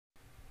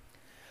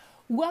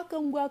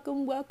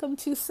Welcome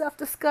to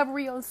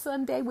Self-Discovery on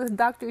Sunday with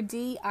Dr.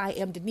 D. I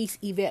am Denise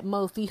Yvette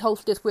Mosby,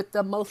 hostess with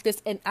the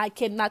mostest, and I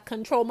cannot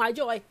control my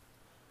joy.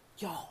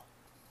 Y'all,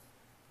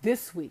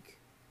 this week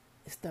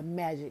is the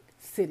Magic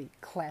City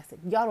Classic.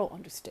 Y'all don't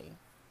understand.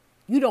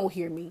 You don't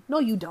hear me. No,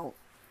 you don't.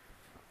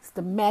 It's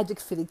the Magic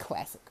City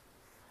Classic.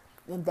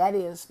 And that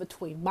is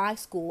between my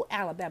school,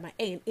 Alabama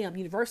A&M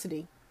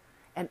University,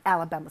 and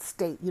Alabama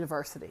State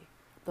University.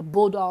 The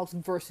Bulldogs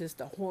versus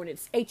the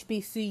Hornets,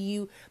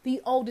 HBCU, the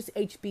oldest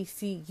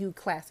HBCU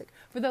classic.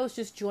 For those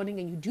just joining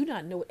and you do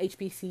not know what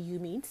HBCU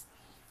means,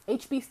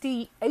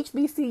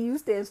 HBCU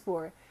stands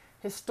for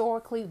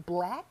Historically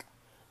Black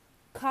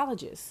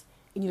Colleges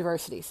and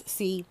Universities.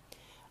 See,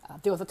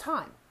 there was a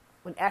time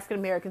when African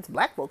Americans,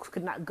 black folks,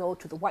 could not go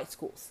to the white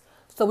schools.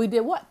 So we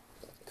did what?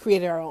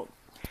 Created our own.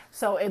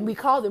 So, and we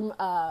call them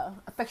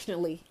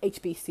affectionately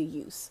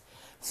HBCUs.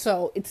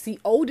 So it's the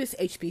oldest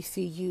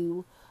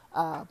HBCU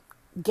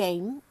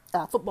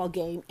football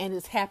game, and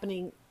it's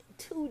happening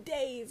 2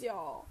 days,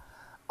 y'all.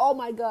 Oh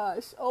my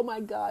gosh.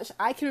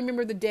 I can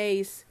remember the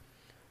days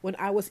when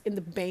I was in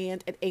the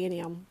band at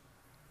A&M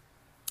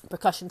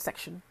percussion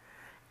section,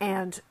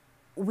 and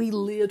we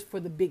lived for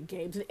the big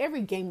games, and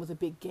every game was a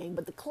big game,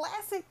 but the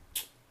classic,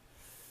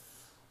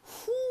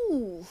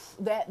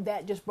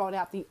 that just brought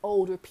out the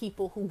older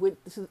people who went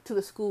to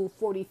the school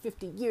 40,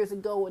 50 years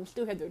ago and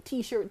still had their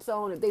t-shirts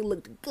on, and they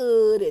looked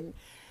good, and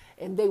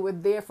they were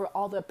there for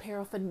all the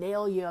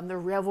paraphernalia and the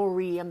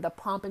revelry and the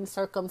pomp and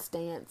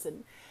circumstance.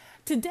 And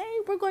today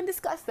we're going to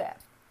discuss that.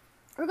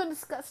 We're going to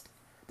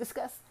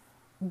discuss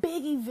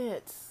big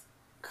events,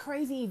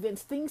 crazy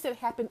events, things that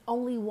happen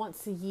only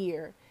once a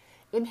year,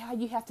 and how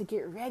you have to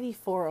get ready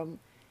for them,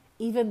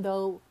 even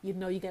though you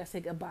know you got to say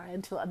goodbye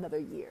until another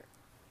year.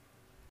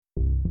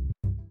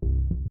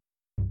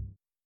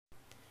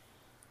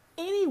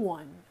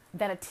 Anyone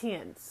that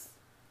attends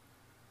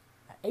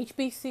a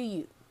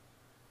HBCU,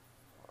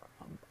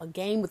 a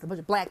game with a bunch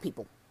of black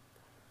people,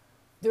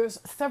 there's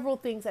several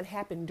things that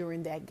happen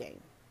during that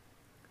game.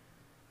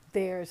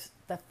 There's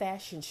the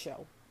fashion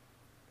show.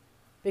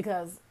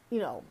 Because, you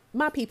know,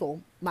 my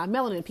people, my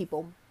melanin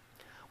people,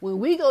 when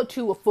we go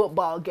to a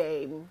football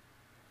game,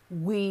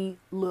 we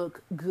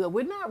look good.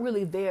 We're not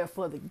really there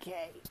for the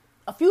game.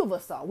 A few of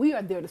us are. We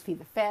are there to see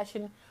the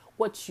fashion,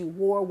 what you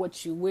wore,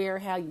 what you wear,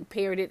 how you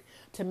paired it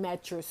to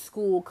match your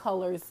school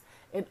colors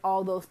and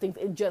all those things,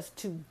 and just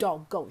to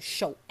doggone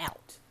show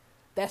out.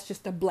 That's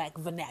just the black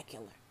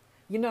vernacular.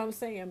 You know what I'm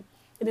saying?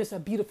 And it's a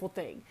beautiful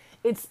thing.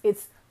 It's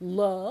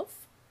love,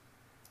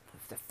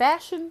 it's the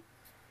fashion,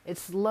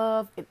 it's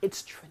love, and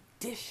it's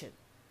tradition.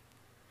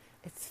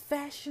 It's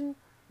fashion,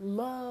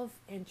 love,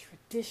 and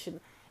tradition.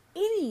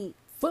 Any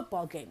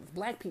football game with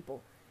black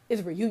people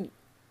is a reunion.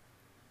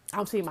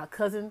 I'm seeing my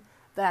cousin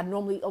that I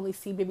normally only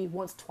see maybe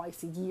once,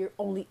 twice a year,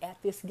 only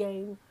at this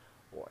game,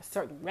 or a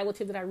certain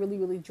relative that I really,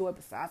 really enjoy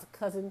besides a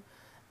cousin.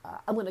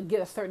 I'm going to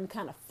get a certain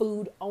kind of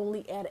food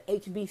only at an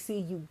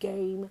HBCU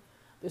game.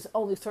 There's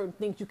only certain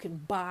things you can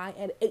buy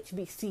at an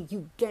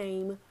HBCU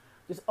game.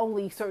 There's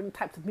only certain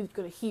types of music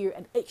you're going to hear at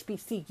an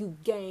HBCU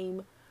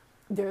game.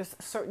 There's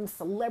certain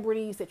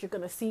celebrities that you're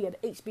going to see at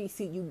an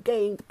HBCU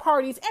game, the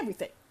parties,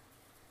 everything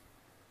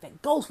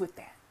that goes with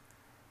that.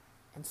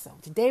 And so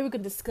today we're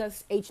going to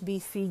discuss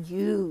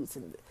HBCUs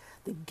and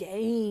the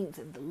games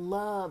and the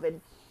love.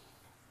 And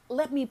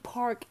let me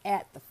park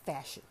at the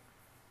fashion.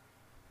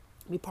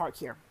 Let me park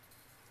here.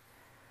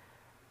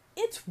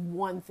 It's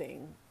one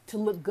thing to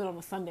look good on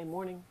a Sunday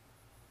morning,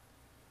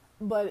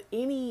 but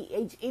any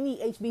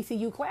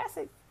HBCU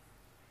classic,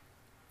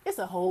 it's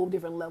a whole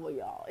different level,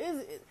 y'all.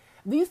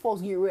 These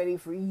folks get ready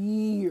for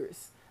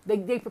years.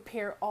 They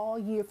prepare all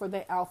year for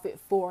their outfit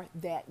for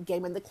that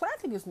game, and the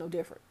classic is no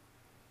different.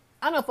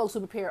 I know folks who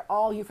prepare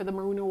all year for the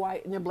maroon and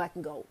white and their black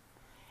and gold.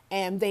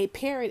 And they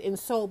pair it in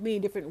so many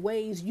different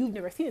ways. You've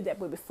never seen it that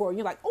way before. And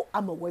you're like, oh,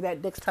 I'm going to wear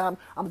that next time.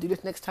 I'm going to do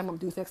this next time. I'm going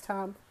to do this next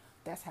time.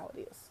 That's how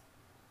it is.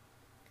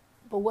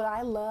 But what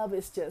I love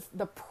is just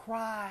the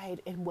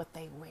pride in what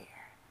they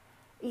wear.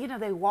 You know,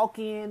 they walk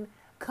in,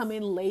 come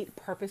in late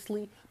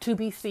purposely to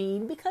be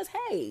seen. Because,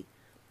 hey,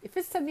 if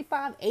it's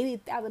 75,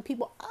 80,000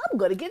 people, I'm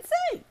going to get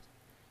seen.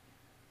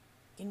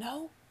 You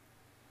know?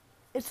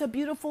 It's a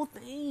beautiful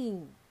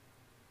thing.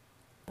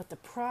 But the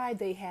pride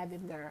they have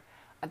in their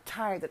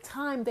attire, the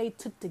time they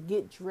took to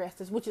get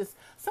dressed, which is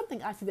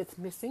something I see that's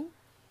missing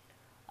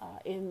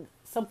in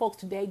some folks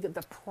today. That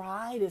the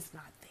pride is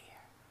not there.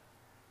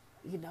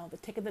 You know, they're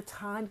taking the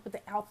time to put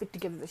the outfit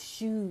together, the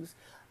shoes,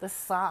 the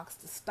socks,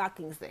 the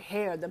stockings, the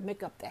hair, the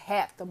makeup, the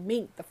hat, the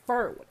mink, the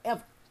fur,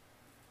 whatever.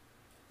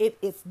 It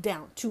is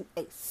down to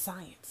a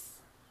science.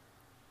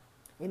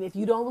 And if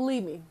you don't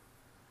believe me,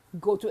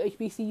 go to a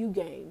HBCU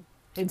game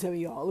and tell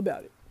me all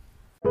about it.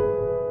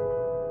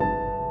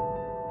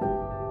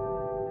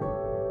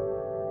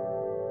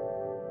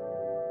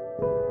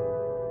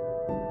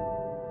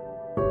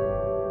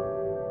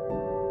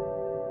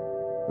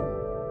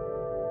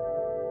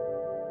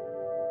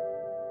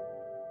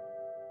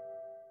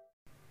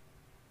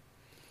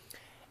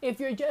 If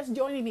you're just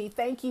joining me,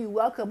 thank you.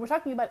 Welcome. We're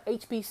talking about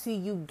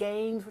HBCU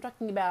games. We're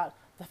talking about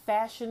the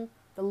fashion,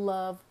 the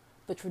love,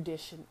 the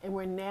tradition. And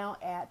we're now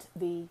at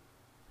the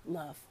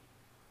love.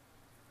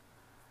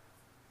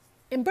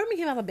 In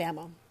Birmingham,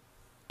 Alabama,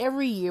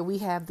 every year we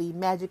have the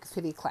Magic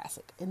City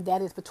Classic. And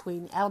that is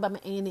between Alabama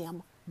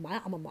A&M, my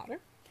alma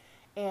mater,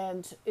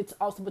 and it's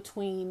also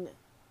between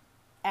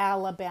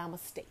Alabama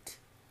State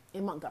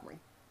in Montgomery,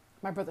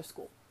 my brother's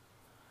school.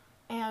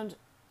 And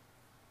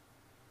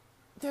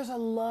there's a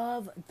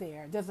love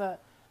there. There's a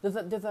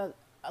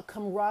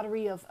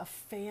camaraderie of a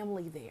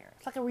family there.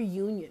 It's like a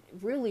reunion. It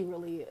really,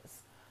 really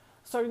is.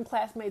 Certain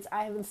classmates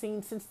I haven't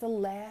seen since the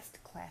last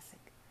classic.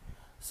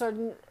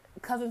 Certain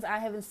cousins I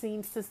haven't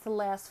seen since the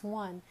last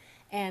one.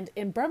 And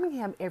in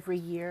Birmingham every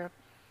year,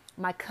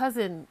 my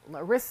cousin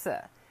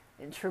Larissa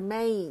and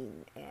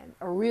Tremaine and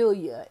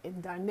Aurelia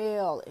and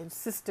Darnell and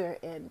sister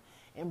and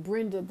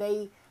Brenda,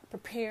 they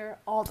prepare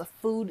all the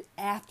food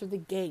after the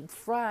game.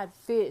 Fried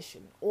fish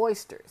and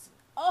oysters.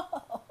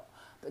 Oh,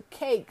 the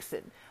cakes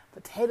and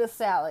potato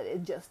salad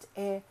and just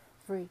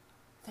everything.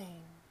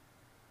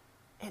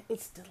 And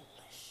it's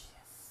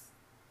delicious.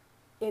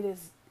 It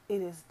is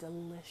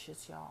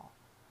delicious, y'all.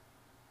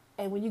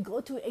 And when you go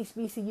to an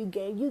HBCU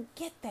game, you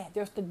get that.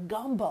 There's the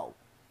gumbo.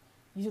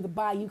 You do the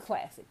Bayou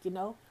Classic,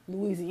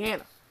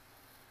 Louisiana,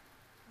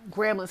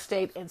 Grambling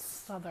State, and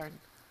Southern.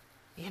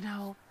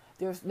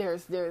 There's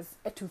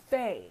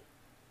etouffee.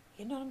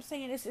 You know what I'm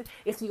saying?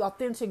 It's the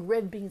authentic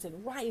red beans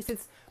and rice.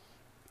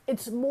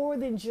 It's more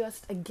than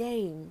just a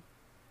game.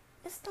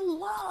 It's the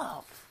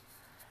love.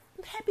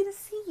 I'm happy to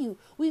see you.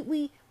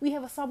 We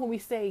have a song where we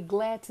say,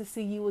 glad to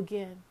see you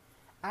again.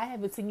 I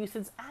haven't seen you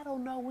since I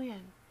don't know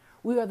when.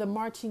 We are the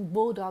Marching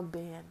Bulldog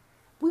Band.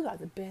 We are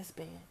the best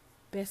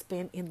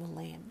band in the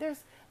land.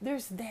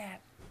 There's that.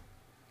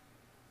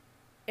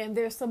 And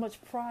there's so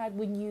much pride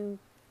when you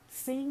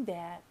sing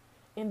that.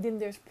 And then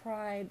there's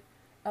pride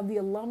of the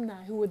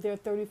alumni who were there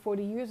 30,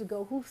 40 years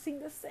ago who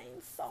sing the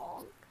same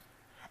song.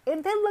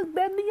 And they look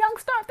better. The young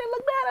stars, they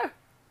look better.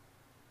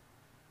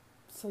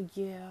 So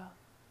yeah,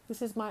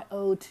 this is my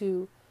ode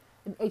to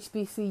an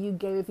HBCU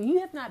game. If you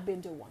have not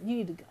been to one, you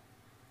need to go.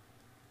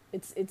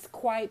 It's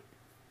quite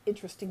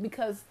interesting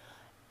because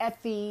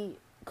at the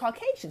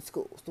Caucasian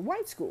schools, the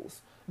white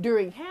schools,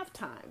 during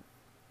halftime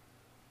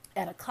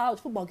at a college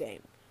football game,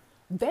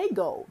 they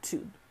go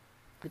to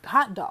the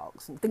hot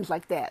dogs and things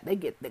like that.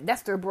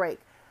 That's their break.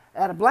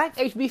 At a black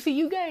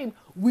HBCU game,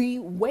 we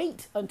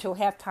wait until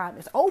halftime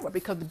is over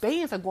because the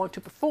bands are going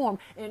to perform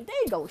and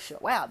they go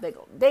show out. They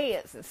go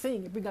dance and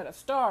sing and bring out a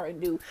star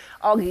and do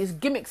all these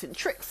gimmicks and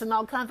tricks and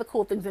all kinds of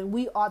cool things, and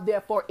we are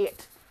there for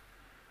it.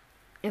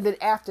 And then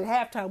after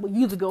halftime, we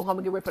usually go home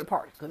and get ready for the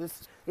party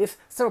because it's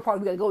several parties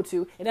we got to go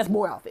to, and that's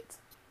more outfits.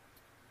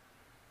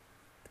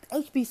 But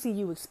the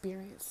HBCU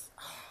experience,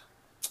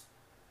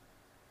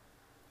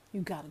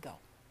 you got to go.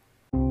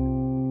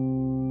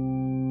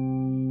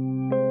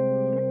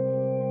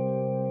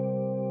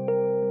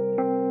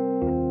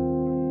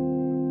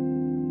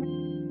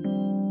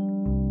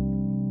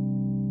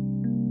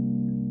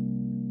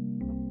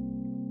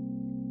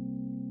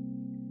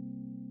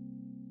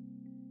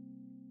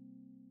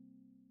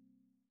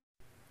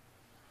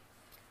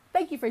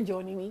 Thank you for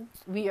joining me.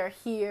 We are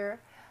here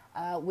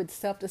with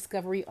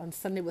Self-Discovery on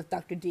Sunday with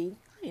Dr. D.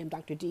 I am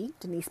Dr. D.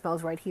 Denise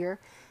Spells right here.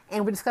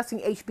 And we're discussing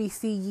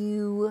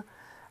HBCU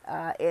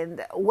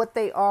and what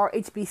they are,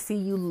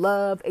 HBCU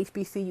Love,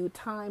 HBCU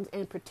Times,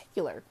 and in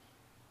particular,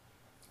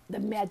 the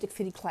Magic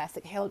City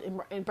Classic held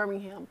in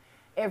Birmingham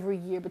every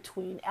year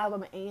between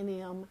Alabama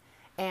A&M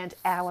and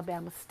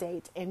Alabama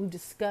State. And we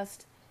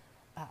discussed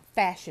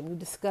fashion, we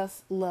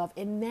discussed love,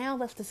 and now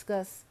let's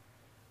discuss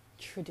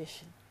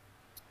tradition.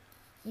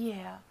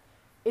 Yeah,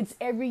 it's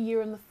every year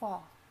in the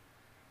fall.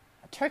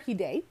 Turkey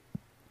Day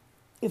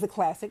is a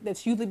classic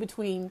that's usually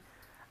between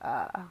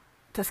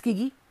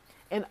Tuskegee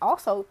and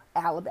also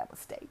Alabama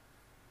State.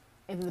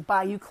 And the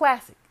Bayou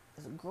Classic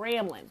is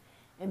Grambling.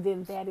 And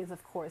then that is,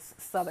 of course,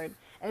 Southern.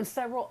 And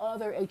several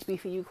other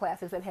HBCU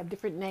classics that have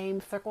different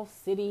names, Circle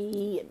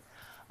City and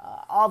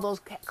all those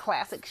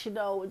classics,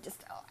 and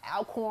just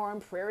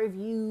Alcorn, Prairie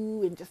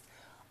View, and just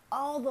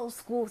all those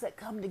schools that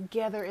come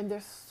together, and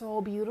they're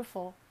so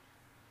beautiful.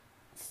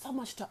 So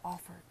much to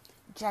offer.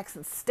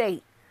 Jackson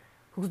State,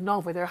 who's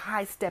known for their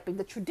high stepping,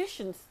 the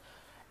traditions.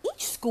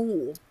 Each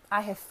school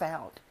I have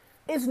found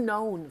is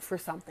known for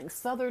something.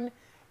 Southern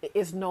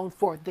is known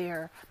for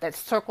that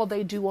circle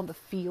they do on the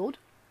field.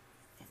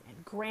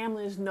 And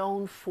Grambling is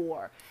known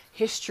for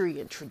history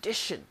and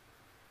tradition,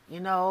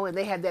 and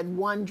they have that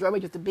one drummer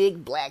with the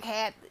big black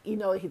hat, he's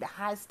the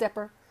high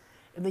stepper.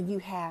 And then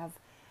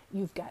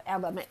you've got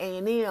Alabama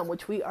A&M,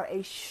 which we are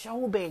a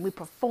show band. We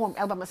perform.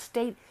 Alabama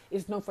State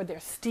is known for their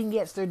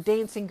stingettes, their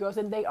dancing girls,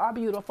 and they are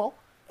beautiful,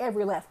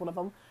 every last one of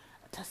them.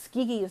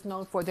 Tuskegee is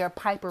known for their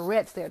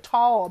piperettes. They're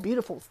tall,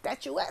 beautiful,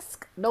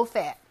 statuesque, no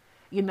fat,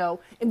 And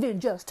then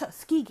just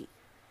Tuskegee,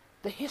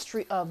 the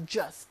history of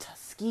just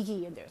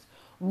Tuskegee, and there's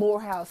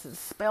Morehouse and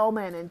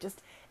Spelman, and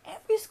just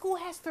every school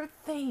has their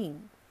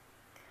theme.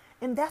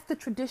 And that's the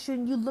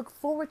tradition you look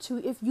forward to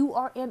if you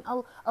are an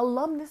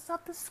alumnus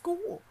of the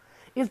school.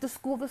 Is the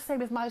school the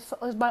same? Is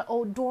my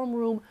old dorm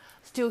room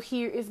still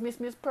here? Is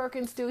Miss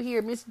Perkins still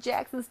here? Miss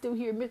Jackson still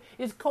here?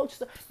 Is Coach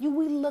still?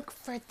 We look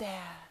for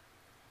that.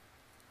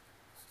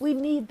 We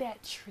need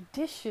that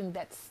tradition,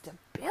 that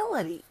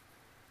stability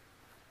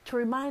to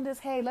remind us,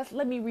 hey,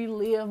 let me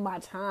relive my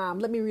time.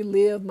 Let me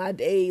relive my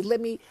days.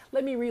 Let me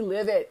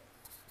relive it.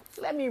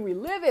 Let me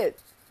relive it.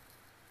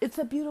 It's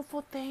a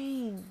beautiful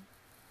thing.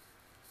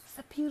 It's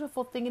a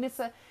beautiful thing, and it's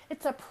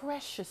a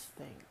precious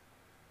thing.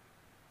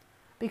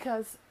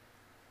 Because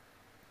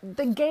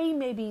the game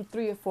may be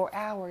 3 or 4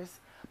 hours,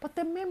 but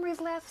the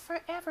memories last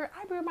forever.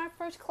 I remember my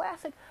first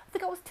classic. I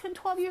think I was 10,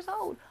 12 years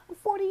old. I'm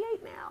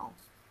 48 now.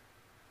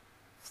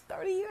 It's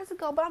 30 years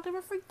ago, but I'll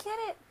never forget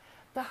it.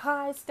 The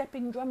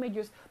high-stepping drum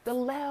majors, the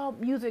loud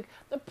music,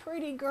 the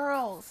pretty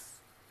girls,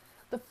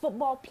 the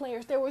football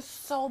players. They were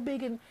so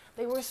big and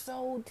they were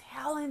so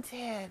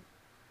talented.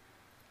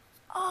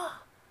 Oh,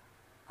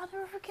 I'll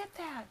never forget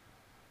that.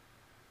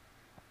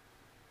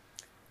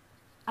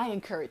 I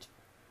encourage,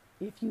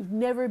 if you've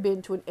never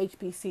been to an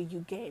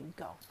HBCU game,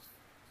 go.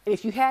 And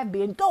if you have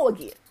been, go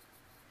again.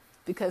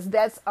 Because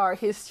that's our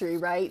history,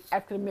 right?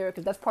 African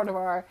Americans, that's part of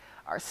our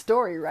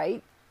story,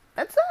 right?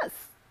 That's us.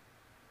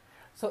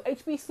 So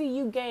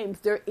HBCU games,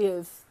 there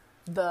is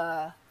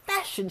the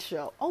fashion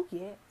show. Oh,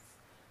 yes.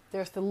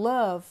 There's the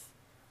love,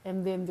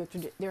 and then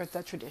there's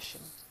the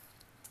tradition.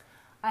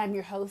 I am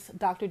your host,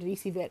 Dr.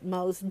 Denise Yvette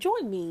Mose.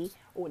 Join me,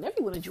 or whenever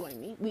you want to join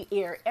me. We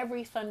air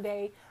every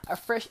Sunday, a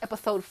fresh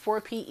episode,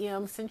 4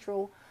 p.m.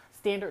 Central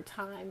Standard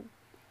Time.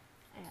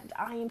 And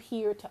I am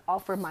here to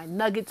offer my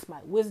nuggets,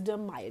 my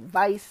wisdom, my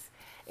advice,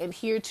 and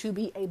here to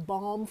be a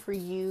balm for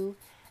you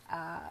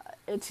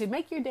and to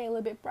make your day a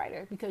little bit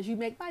brighter, because you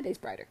make my days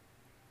brighter.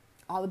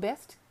 All the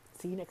best.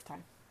 See you next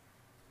time.